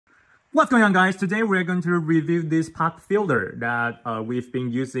What's going on, guys? Today we're going to review this pot filter that we've been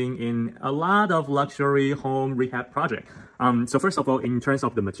using in a lot of luxury home rehab projects. So first of all, in terms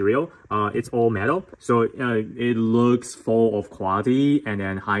of the material, it's all metal, so it looks full of quality and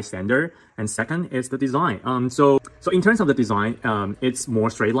then high standard. And second is the design. So in terms of the design, it's more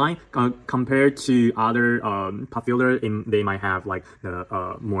straight line compared to other pot filter. They might have like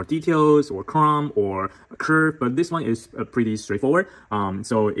the more details or chrome or curve, but this one is pretty straightforward.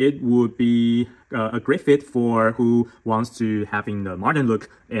 So it would be a great fit for who wants to having the modern look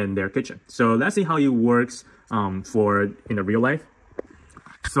in their kitchen. So let's see how it works for in the real life.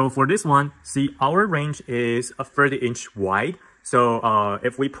 So for this one, see, our range is a 30-inch wide. So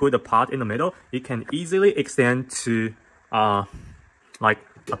if we put a pot in the middle, it can easily extend to like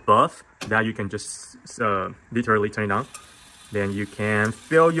above that. You can just literally turn it on. Then you can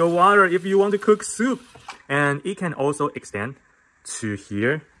fill your water if you want to cook soup. And it can also extend to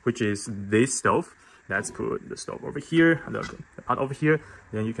here, which is this stove. Let's put the stove over here, the pot over here.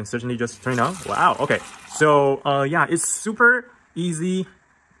 Then you can certainly just turn it on. Wow, okay. So yeah, it's super easy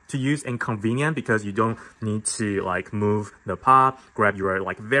to use and convenient because you don't need to like move the pot, grab your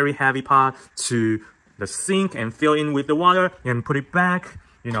like very heavy pot to the sink and fill in with the water and put it back,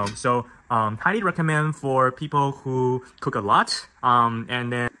 you know. So highly recommend for people who cook a lot,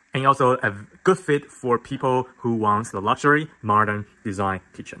 and also a good fit for people who wants the luxury modern design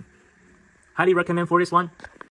kitchen. Highly recommend for this one.